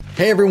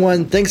Hey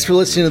everyone, thanks for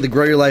listening to the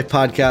Grow Your Life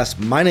podcast.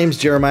 My name's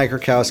Jeremiah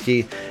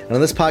Krakowski, and on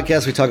this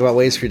podcast we talk about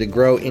ways for you to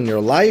grow in your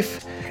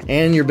life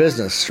and your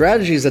business.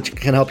 Strategies that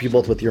can help you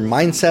both with your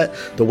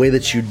mindset, the way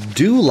that you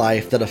do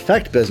life that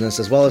affect business,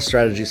 as well as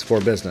strategies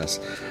for business.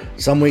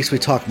 Some weeks we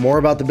talk more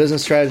about the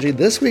business strategy.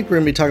 This week we're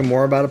going to be talking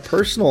more about a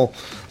personal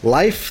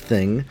life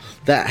thing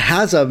that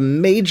has a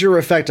major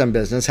effect on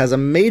business, has a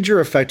major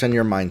effect on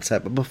your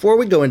mindset. But before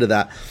we go into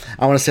that,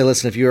 I want to say,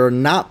 listen, if you are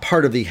not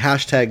part of the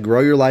hashtag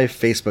Grow Your Life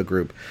Facebook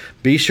group,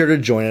 be sure to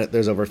join it.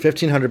 There's over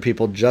 1,500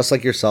 people just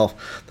like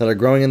yourself that are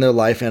growing in their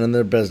life and in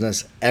their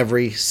business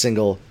every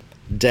single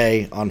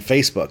day on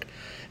Facebook.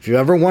 If you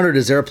ever wondered,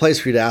 is there a place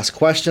for you to ask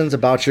questions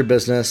about your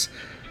business?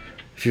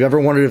 If you've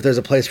ever wondered if there's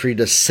a place for you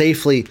to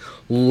safely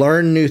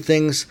learn new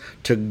things,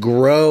 to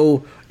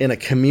grow in a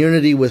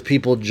community with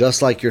people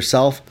just like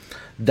yourself,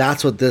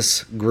 that's what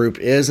this group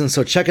is. And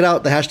so check it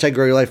out, the hashtag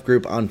Grow Your Life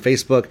group on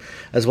Facebook.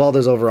 As well,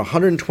 there's over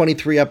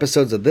 123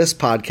 episodes of this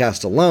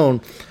podcast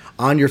alone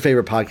on your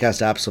favorite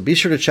podcast app. So be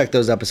sure to check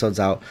those episodes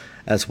out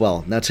as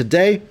well. Now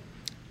today,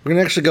 we're going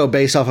to actually go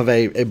based off of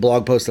a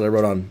blog post that I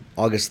wrote on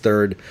August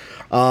 3rd.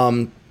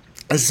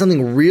 This is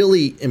something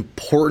really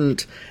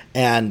important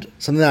and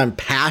something that I'm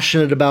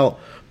passionate about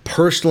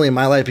personally in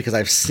my life because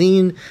I've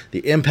seen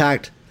the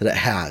impact that it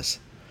has,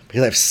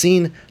 because I've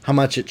seen how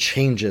much it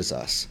changes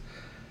us.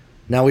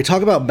 Now, we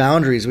talk about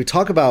boundaries. We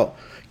talk about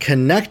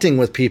connecting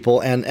with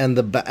people and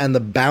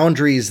the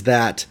boundaries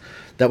that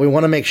we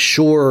want to make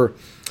sure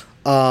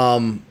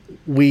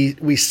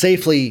we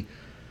safely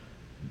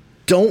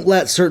don't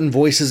let certain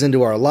voices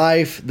into our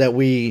life, that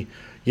we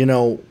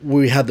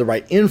have the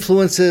right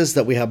influences,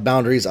 that we have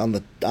boundaries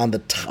on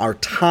our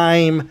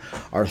time,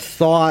 our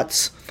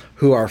thoughts,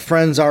 who our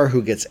friends are,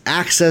 who gets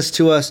access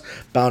to us.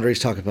 Boundaries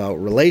talk about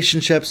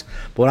relationships.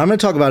 But what I'm going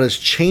to talk about is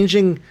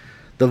changing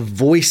the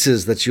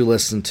voices that you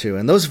listen to.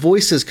 And those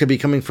voices could be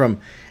coming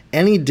from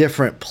any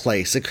different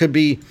place. It could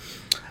be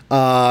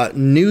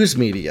news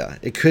media.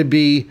 It could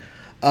be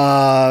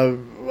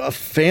a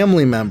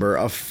family member,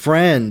 a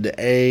friend,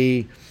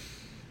 a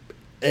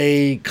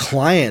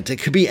client. It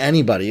could be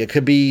anybody. It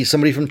could be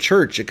somebody from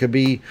church. It could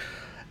be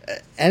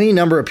any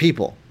number of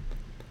people.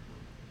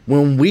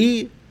 When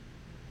we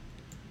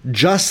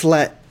just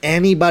let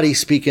anybody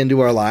speak into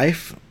our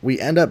life, we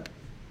end up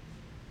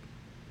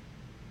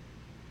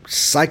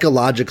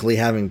psychologically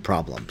having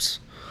problems.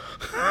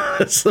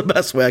 That's the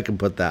best way I can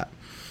put that.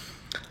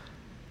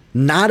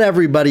 Not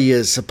everybody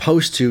is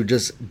supposed to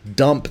just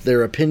dump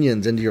their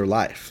opinions into your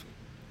life.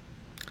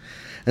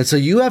 And so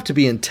you have to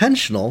be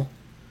intentional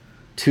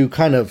to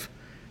kind of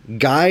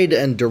guide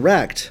and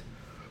direct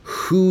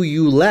who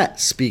you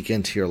let speak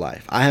into your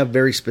life. I have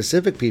very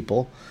specific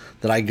people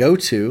that I go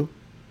to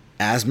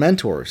as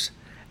mentors,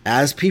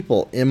 as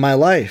people in my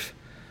life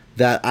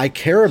that I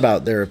care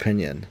about their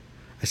opinion.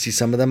 I see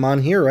some of them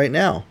on here right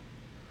now.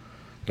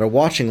 They're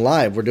watching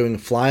live. We're doing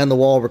fly on the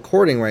wall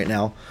recording right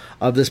now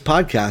of this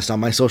podcast on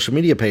my social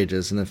media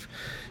pages. And if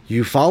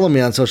you follow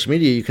me on social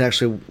media, you can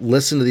actually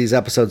listen to these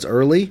episodes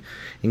early,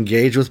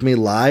 engage with me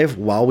live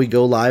while we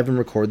go live and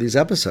record these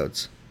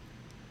episodes.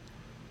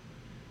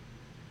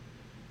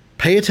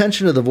 Pay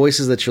attention to the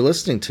voices that you're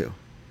listening to.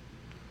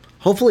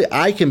 Hopefully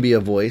I can be a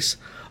voice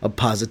of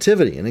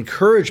positivity and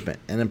encouragement,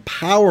 an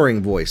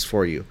empowering voice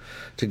for you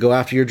to go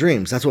after your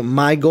dreams. That's what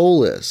my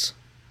goal is.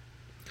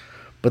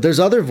 But there's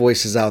other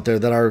voices out there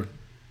that are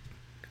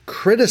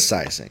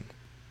criticizing,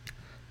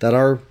 that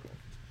are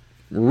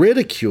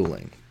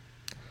ridiculing,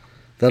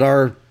 that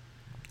are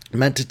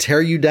meant to tear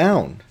you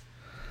down,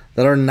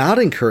 that are not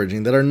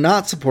encouraging, that are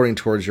not supporting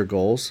towards your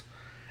goals,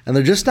 and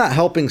they're just not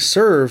helping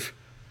serve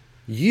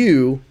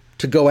you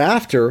to go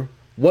after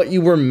what you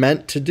were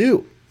meant to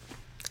do.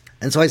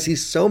 And so I see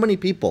so many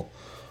people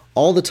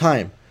all the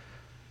time.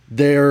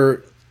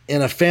 They're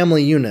in a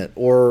family unit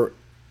or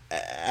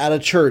at a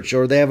church,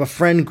 or they have a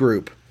friend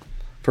group.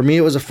 For me,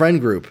 it was a friend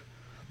group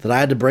that I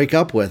had to break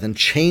up with and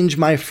change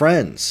my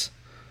friends.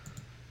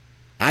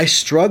 I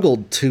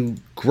struggled to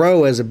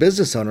grow as a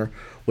business owner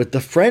with the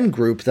friend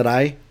group that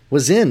I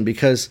was in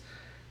because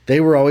they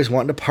were always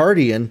wanting to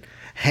party and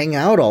hang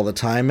out all the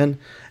time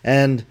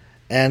and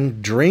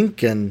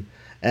drink and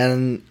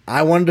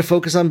I wanted to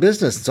focus on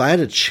business. So I had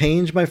to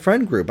change my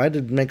friend group. I had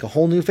to make a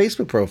whole new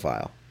Facebook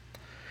profile.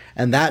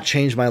 And that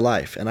changed my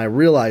life. And I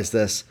realized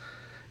this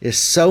is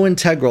so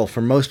integral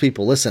for most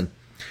people. Listen,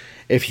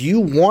 if you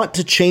want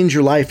to change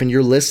your life and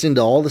you're listening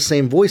to all the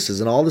same voices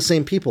and all the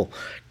same people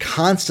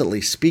constantly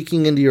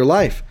speaking into your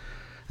life,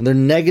 and they're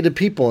negative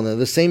people and they're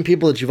the same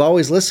people that you've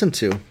always listened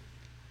to,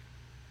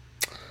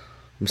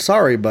 I'm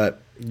sorry,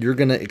 but you're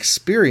going to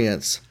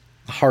experience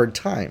a hard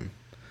time.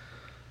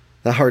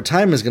 The hard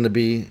time is going to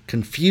be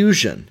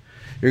confusion.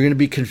 You're going to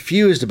be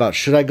confused about,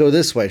 should I go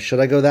this way?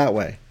 Should I go that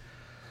way?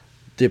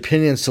 The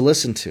opinions to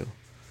listen to.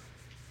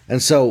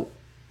 And so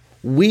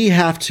we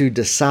have to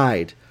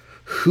decide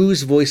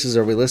whose voices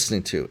are we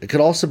listening to. It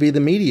could also be the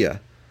media.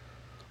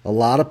 A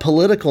lot of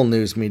political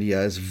news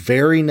media is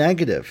very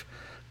negative,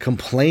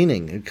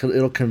 complaining.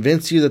 It'll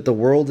convince you that the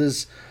world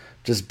is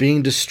just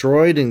being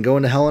destroyed and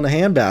going to hell in a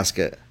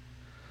handbasket.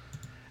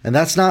 And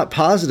that's not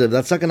positive.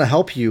 That's not going to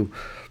help you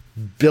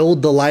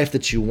build the life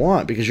that you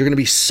want, because you're going to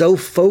be so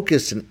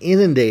focused and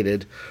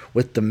inundated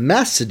with the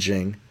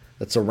messaging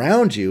that's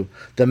around you,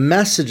 the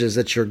messages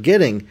that you're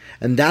getting,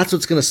 and that's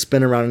what's going to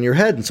spin around in your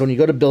head. And so when you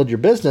go to build your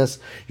business,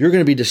 you're going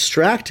to be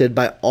distracted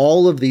by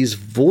all of these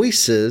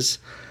voices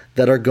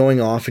that are going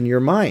off in your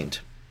mind.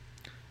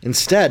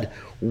 Instead,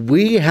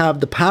 we have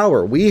the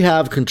power, we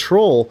have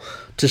control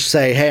to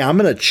say, hey, I'm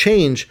going to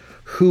change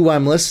who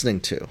I'm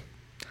listening to.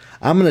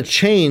 I'm going to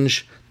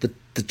change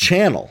the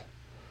channel.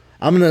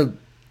 I'm going to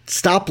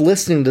stop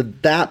listening to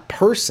that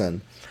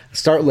person,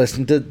 start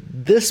listening to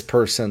this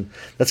person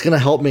that's going to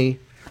help me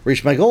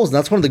reach my goals. And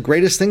that's one of the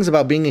greatest things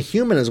about being a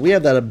human, is we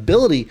have that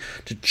ability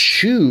to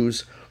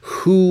choose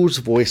whose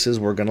voices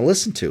we're going to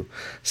listen to.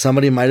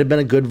 Somebody might have been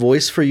a good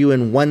voice for you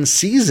in one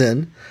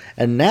season,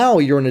 and now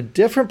you're in a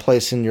different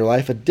place in your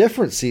life, a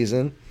different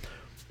season,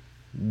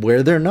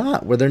 where they're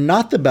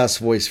not the best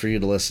voice for you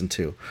to listen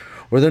to,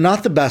 where they're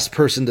not the best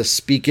person to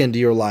speak into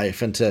your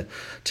life and to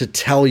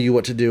tell you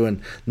what to do,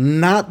 and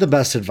not the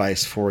best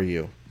advice for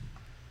you.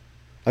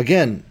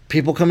 Again,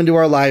 people come into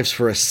our lives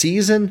for a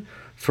season,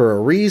 for a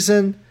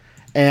reason,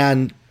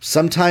 and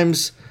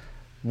sometimes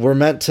we're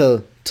meant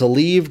to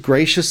leave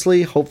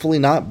graciously, hopefully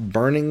not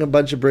burning a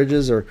bunch of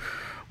bridges or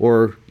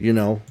in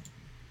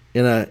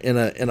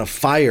a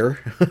fire,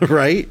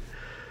 right?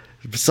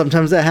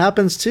 Sometimes that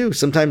happens too.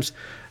 Sometimes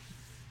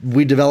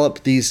we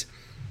develop these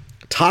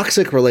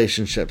toxic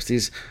relationships,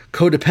 these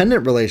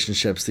codependent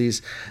relationships,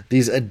 these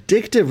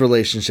addictive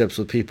relationships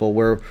with people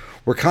where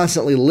we're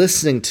constantly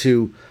listening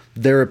to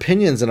their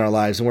opinions in our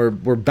lives, and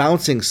we're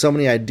bouncing so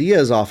many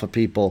ideas off of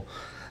people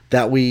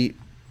that we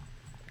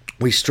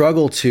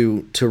struggle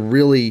to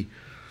really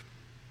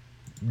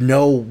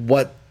know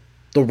what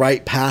the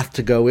right path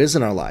to go is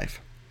in our life.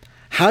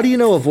 How do you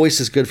know a voice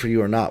is good for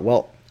you or not?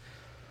 Well,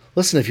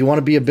 listen, if you want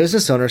to be a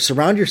business owner,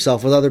 surround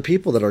yourself with other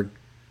people that are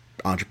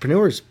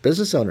entrepreneurs,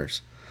 business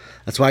owners.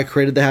 That's why I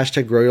created the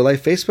hashtag Grow Your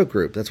Life Facebook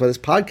group. That's why this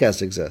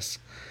podcast exists.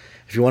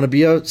 If you want to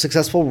be a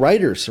successful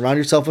writer, surround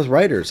yourself with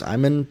writers.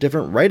 I'm in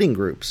different writing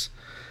groups.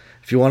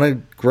 If you want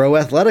to grow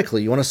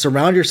athletically, you want to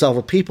surround yourself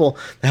with people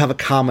that have a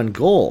common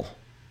goal.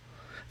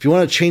 If you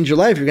want to change your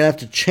life, you're going to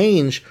have to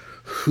change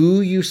who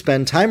you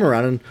spend time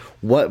around and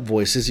what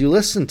voices you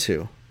listen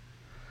to.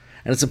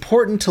 And it's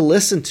important to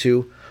listen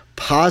to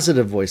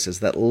positive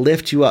voices that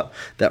lift you up,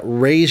 that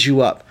raise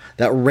you up,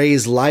 that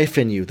raise life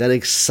in you, that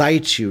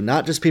excite you,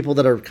 not just people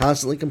that are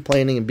constantly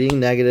complaining and being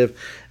negative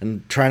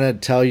and trying to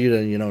tell you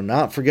to,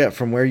 not forget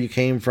from where you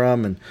came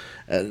from,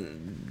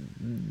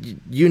 and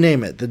you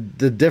name it, the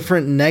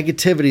different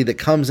negativity that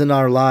comes in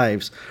our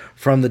lives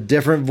from the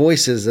different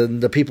voices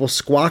and the people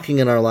squawking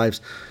in our lives.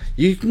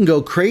 You can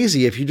go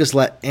crazy if you just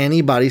let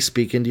anybody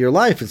speak into your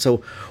life. And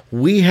so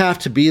we have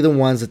to be the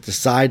ones that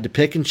decide to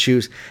pick and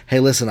choose.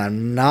 Hey, listen,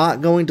 I'm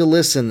not going to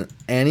listen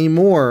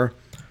anymore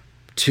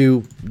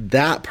to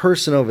that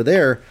person over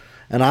there,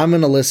 and I'm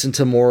going to listen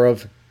to more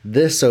of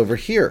this over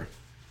here.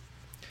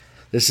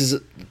 This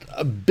is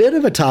a bit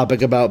of a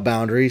topic about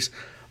boundaries,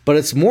 but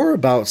it's more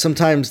about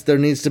sometimes there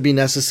needs to be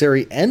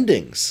necessary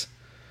endings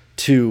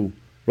to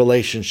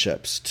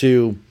relationships,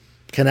 to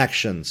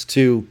connections,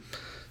 to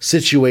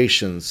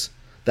situations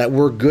that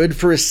were good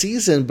for a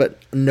season but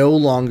no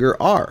longer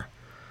are.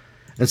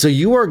 And so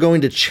you are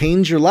going to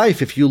change your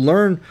life if you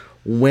learn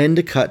when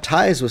to cut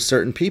ties with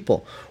certain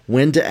people,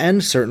 when to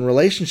end certain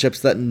relationships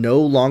that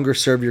no longer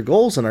serve your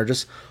goals and are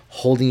just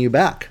holding you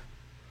back.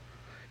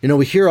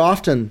 We hear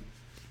often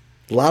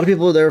a lot of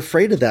people, they're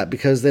afraid of that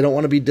because they don't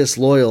want to be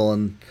disloyal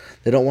and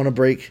they don't want to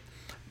break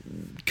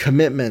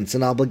commitments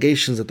and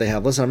obligations that they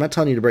have. Listen, I'm not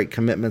telling you to break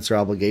commitments or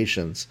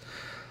obligations.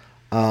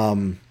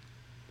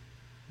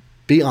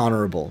 Be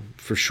honorable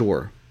for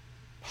sure,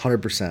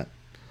 100%.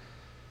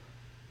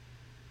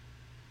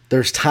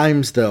 There's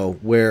times though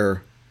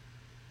where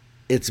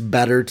it's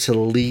better to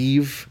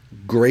leave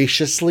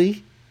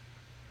graciously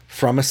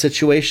from a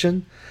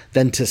situation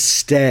than to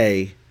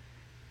stay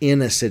in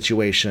a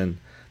situation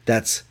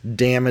that's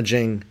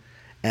damaging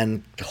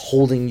and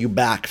holding you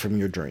back from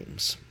your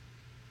dreams.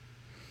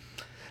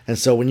 And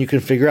so when you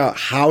can figure out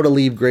how to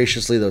leave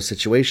graciously those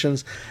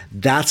situations,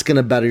 that's going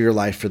to better your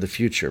life for the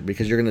future,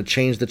 because you're going to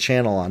change the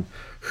channel on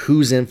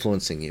who's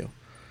influencing you.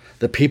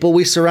 The people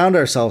we surround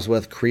ourselves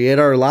with create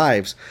our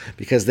lives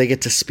because they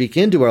get to speak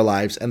into our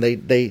lives, and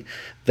they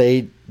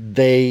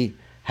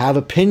have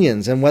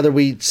opinions. And whether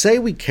we say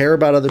we care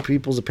about other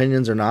people's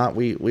opinions or not,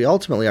 we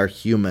ultimately are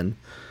human.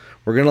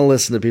 We're going to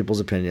listen to people's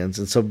opinions.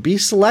 And so be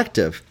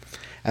selective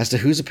as to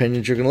whose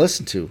opinions you're going to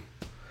listen to.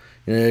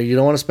 You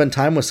don't want to spend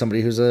time with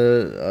somebody who's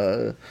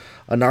a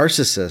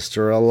narcissist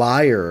or a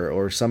liar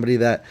or somebody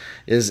that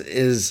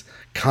is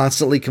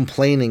constantly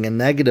complaining and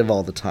negative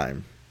all the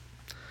time.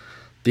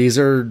 These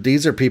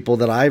are people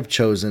that I've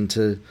chosen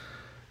to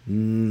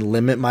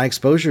limit my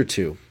exposure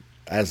to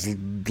as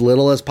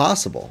little as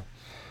possible.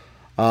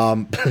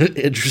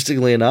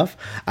 Interestingly enough,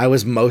 I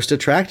was most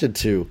attracted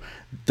to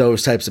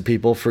those types of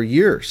people for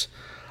years.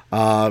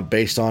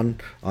 based on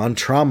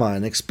trauma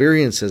and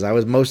experiences. I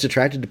was most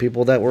attracted to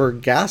people that were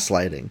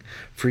gaslighting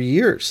for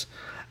years.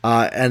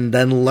 And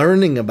then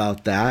learning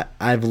about that,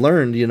 I've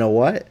learned, you know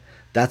what?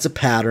 That's a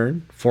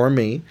pattern for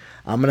me.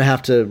 I'm going to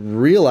have to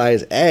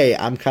realize, A,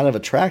 I'm kind of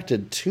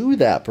attracted to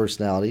that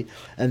personality.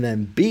 And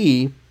then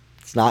B,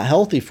 it's not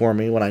healthy for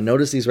me. When I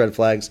notice these red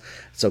flags,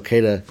 it's okay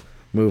to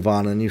move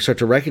on. And you start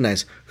to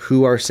recognize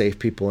who are safe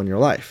people in your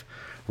life.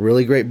 A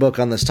really great book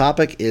on this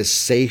topic is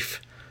Safe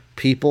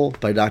People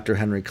by Dr.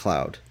 Henry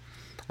Cloud.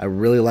 I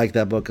really like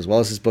that book, as well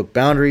as his book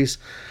Boundaries,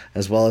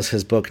 as well as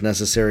his book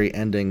Necessary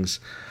Endings.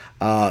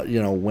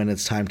 When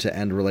it's time to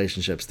end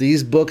relationships.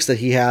 These books that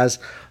he has,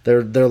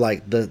 they're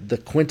like the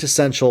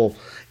quintessential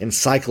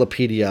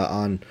encyclopedia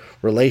on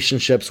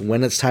relationships,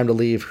 when it's time to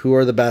leave, who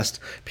are the best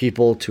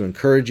people to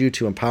encourage you,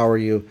 to empower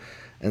you.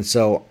 And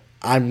so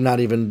I'm not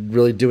even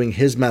really doing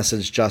his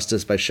message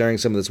justice by sharing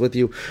some of this with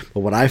you. But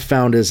what I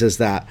found is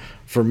that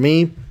for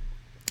me,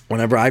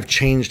 whenever I've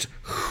changed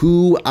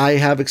who I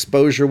have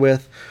exposure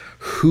with,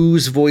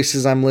 whose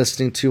voices I'm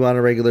listening to on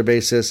a regular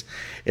basis,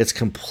 it's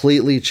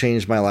completely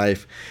changed my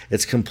life.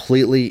 It's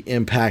completely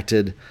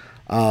impacted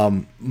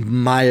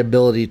my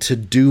ability to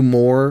do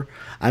more.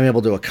 I'm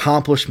able to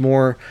accomplish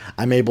more.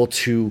 I'm able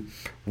to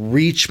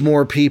reach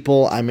more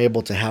people. I'm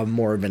able to have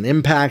more of an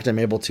impact. I'm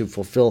able to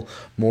fulfill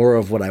more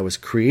of what I was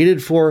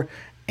created for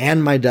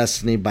and my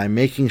destiny by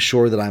making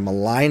sure that I'm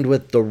aligned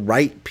with the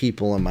right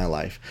people in my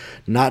life.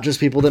 Not just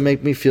people that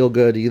make me feel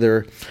good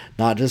either.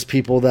 Not just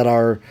people that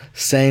are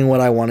saying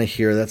what I want to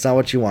hear. That's not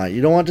what you want.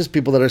 You don't want just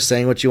people that are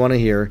saying what you want to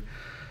hear.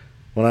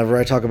 Whenever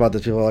I talk about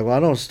this, people are like, well,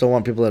 I don't still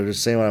want people that are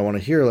just saying what I want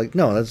to hear. Like,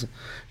 no, you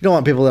don't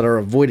want people that are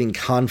avoiding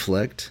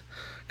conflict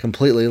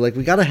completely. Like,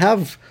 we got to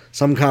have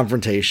some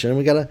confrontation.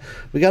 We got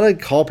to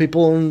call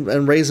people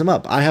and raise them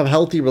up. I have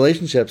healthy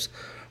relationships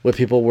with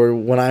people where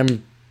when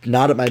I'm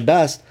not at my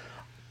best,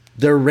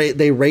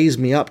 they raise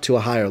me up to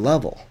a higher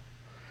level.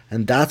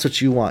 And that's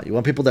what you want. You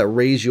want people that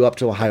raise you up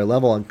to a higher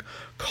level and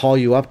call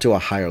you up to a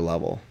higher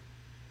level.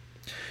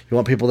 You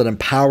want people that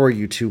empower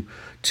you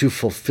to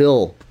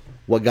fulfill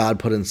what God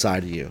put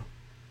inside of you.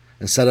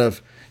 Instead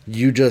of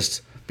you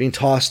just being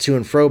tossed to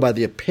and fro by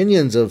the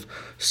opinions of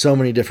so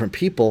many different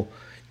people,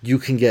 you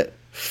can get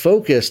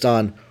focused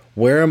on,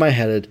 where am I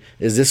headed?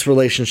 Is this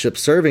relationship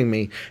serving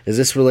me? Is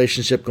this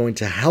relationship going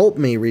to help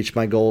me reach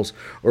my goals,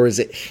 or is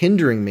it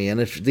hindering me?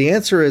 And if the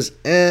answer is,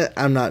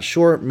 I'm not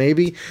sure,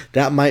 maybe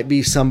that might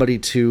be somebody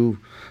to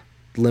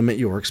limit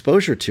your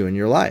exposure to in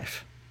your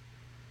life,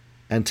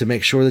 and to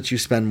make sure that you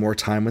spend more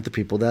time with the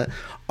people that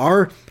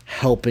are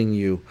helping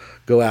you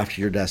go after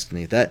your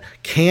destiny, that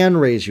can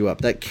raise you up,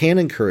 that can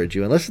encourage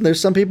you. And listen,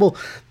 there's some people,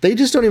 they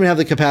just don't even have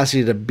the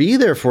capacity to be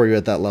there for you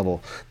at that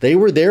level. They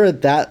were there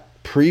at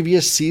that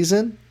previous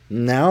season.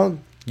 Now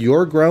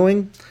you're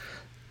growing.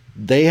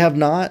 They have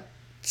not.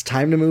 It's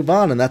time to move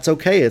on, and that's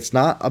okay. It's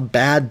not a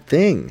bad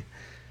thing.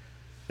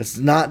 It's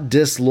not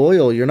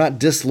disloyal. You're not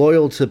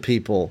disloyal to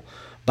people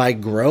by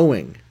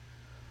growing.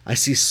 I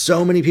see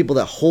so many people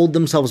that hold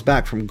themselves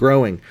back from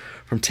growing,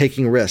 from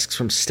taking risks,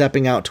 from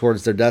stepping out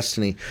towards their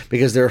destiny,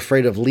 because they're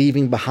afraid of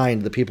leaving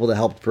behind the people that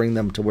helped bring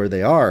them to where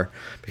they are,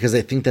 because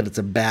they think that it's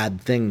a bad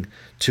thing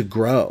to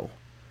grow.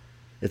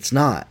 It's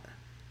not.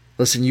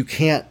 Listen, you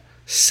can't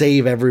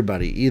save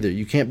everybody either.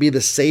 You can't be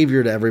the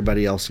savior to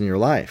everybody else in your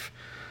life.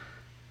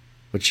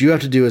 What you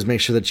have to do is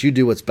make sure that you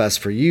do what's best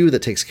for you,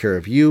 that takes care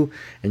of you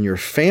and your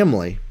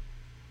family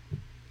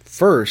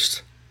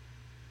first.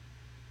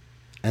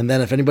 And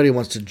then if anybody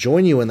wants to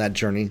join you in that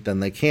journey, then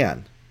they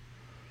can.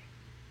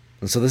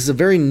 And so this is a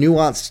very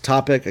nuanced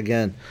topic.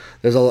 Again,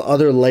 there's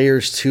other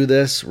layers to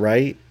this,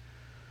 right?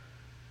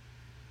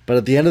 But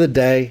at the end of the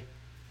day,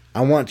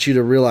 I want you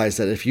to realize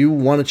that if you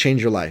want to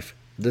change your life,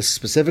 this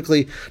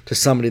specifically to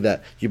somebody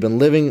that you've been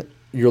living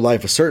your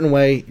life a certain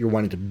way, you're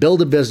wanting to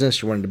build a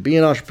business, you're wanting to be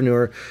an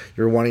entrepreneur,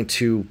 you're wanting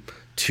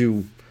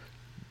to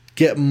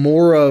get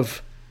more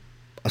of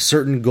a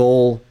certain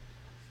goal,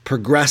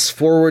 progress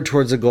forward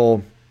towards a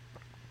goal,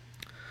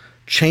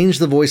 change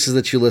the voices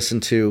that you listen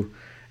to,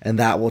 and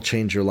that will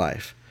change your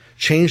life.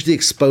 Change the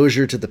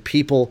exposure to the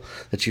people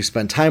that you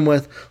spend time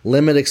with,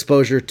 limit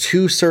exposure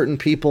to certain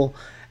people,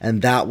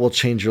 and that will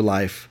change your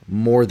life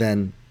more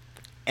than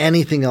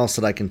anything else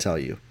that I can tell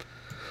you.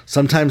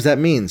 Sometimes that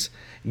means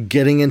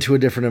getting into a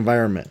different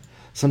environment.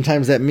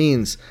 Sometimes that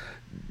means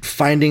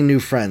finding new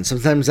friends.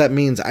 Sometimes that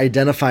means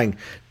identifying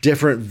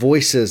different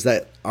voices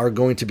that are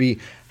going to be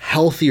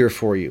healthier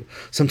for you.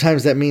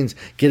 Sometimes that means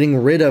getting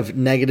rid of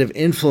negative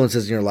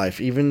influences in your life.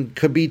 Even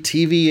could be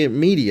TV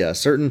media,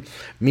 certain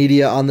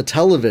media on the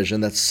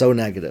television that's so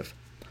negative.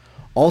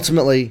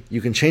 Ultimately,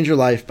 you can change your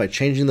life by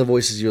changing the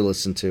voices you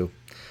listen to.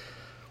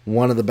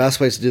 One of the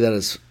best ways to do that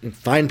is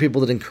find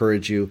people that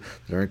encourage you,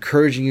 that are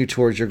encouraging you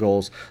towards your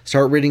goals.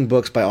 Start reading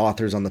books by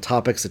authors on the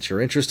topics that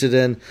you're interested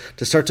in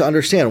to start to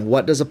understand,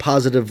 what does a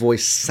positive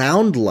voice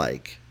sound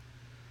like?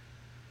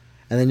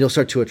 And then you'll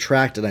start to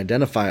attract and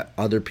identify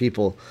other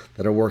people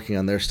that are working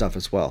on their stuff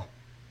as well.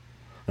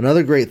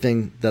 Another great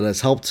thing that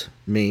has helped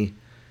me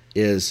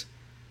is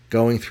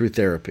going through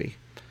therapy,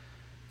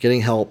 getting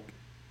help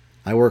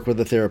I work with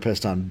a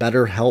therapist on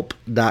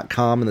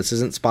BetterHelp.com, and this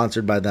isn't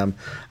sponsored by them.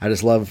 I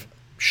just love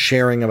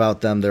sharing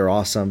about them. They're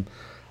awesome.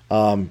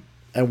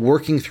 And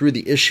working through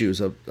the issues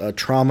of a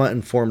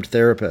trauma-informed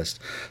therapist,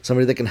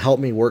 somebody that can help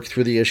me work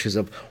through the issues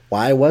of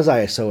why was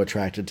I so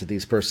attracted to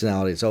these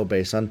personalities? Oh,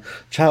 based on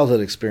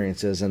childhood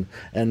experiences and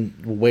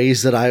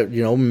ways that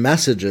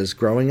messages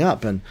growing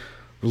up, and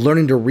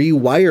learning to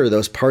rewire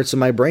those parts of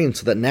my brain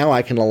so that now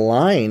I can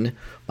align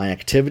my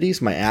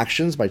activities, my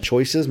actions, my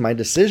choices, my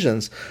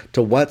decisions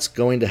to what's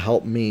going to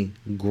help me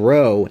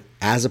grow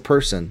as a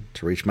person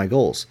to reach my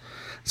goals.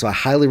 So I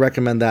highly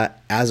recommend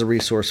that as a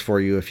resource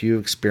for you. If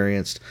you've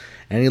experienced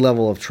any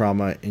level of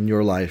trauma in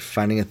your life,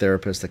 finding a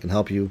therapist that can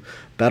help you,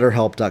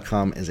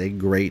 BetterHelp.com is a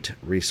great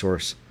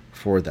resource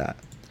for that.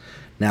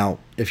 Now,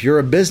 if you're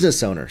a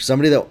business owner,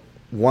 somebody that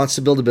wants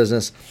to build a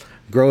business,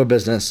 grow a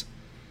business,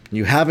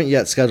 you haven't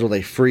yet scheduled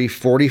a free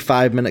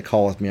 45-minute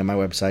call with me on my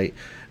website,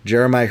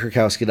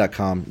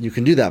 JeremiahKrakowski.com. You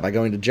can do that by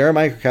going to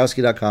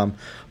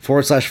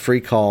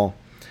JeremiahKrakowski.com/free call.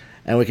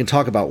 And we can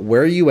talk about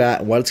where you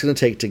at and what it's going to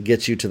take to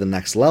get you to the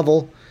next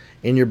level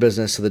in your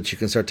business so that you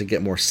can start to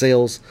get more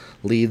sales,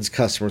 leads,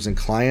 customers, and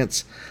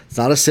clients. It's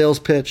not a sales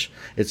pitch.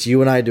 It's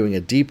you and I doing a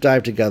deep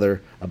dive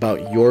together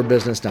about your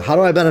business. Now, how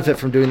do I benefit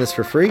from doing this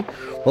for free?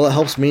 Well, it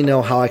helps me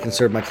know how I can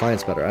serve my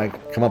clients better. I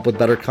come up with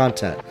better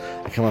content.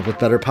 I come up with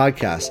better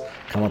podcasts,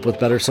 come up with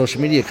better social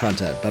media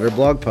content, better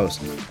blog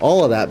posts,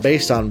 all of that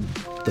based on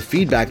the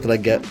feedback that I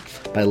get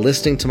by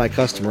listening to my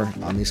customer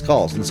on these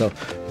calls. And so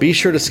be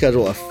sure to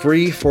schedule a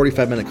free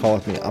 45-minute call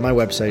with me on my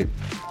website,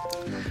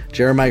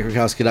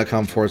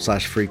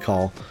 JeremiahKrakowski.com/free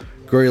call.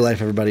 Grow your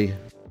life, everybody.